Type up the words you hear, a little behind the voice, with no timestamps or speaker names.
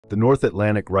The North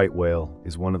Atlantic right whale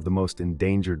is one of the most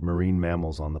endangered marine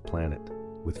mammals on the planet,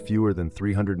 with fewer than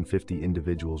 350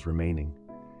 individuals remaining.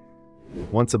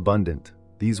 Once abundant,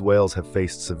 these whales have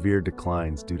faced severe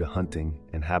declines due to hunting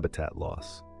and habitat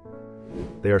loss.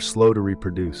 They are slow to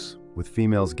reproduce, with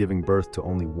females giving birth to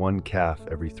only one calf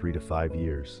every 3 to 5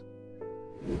 years.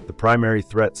 The primary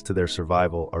threats to their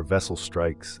survival are vessel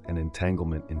strikes and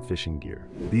entanglement in fishing gear.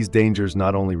 These dangers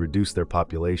not only reduce their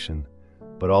population,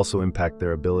 but also impact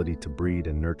their ability to breed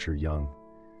and nurture young.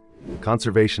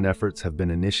 Conservation efforts have been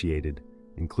initiated,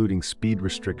 including speed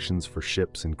restrictions for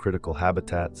ships in critical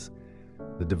habitats,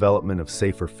 the development of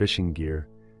safer fishing gear,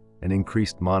 and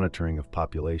increased monitoring of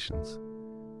populations.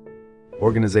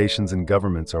 Organizations and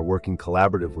governments are working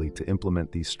collaboratively to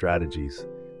implement these strategies,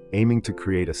 aiming to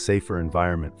create a safer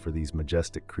environment for these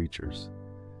majestic creatures.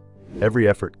 Every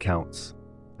effort counts,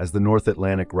 as the North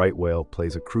Atlantic right whale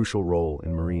plays a crucial role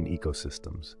in marine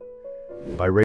ecosystems. By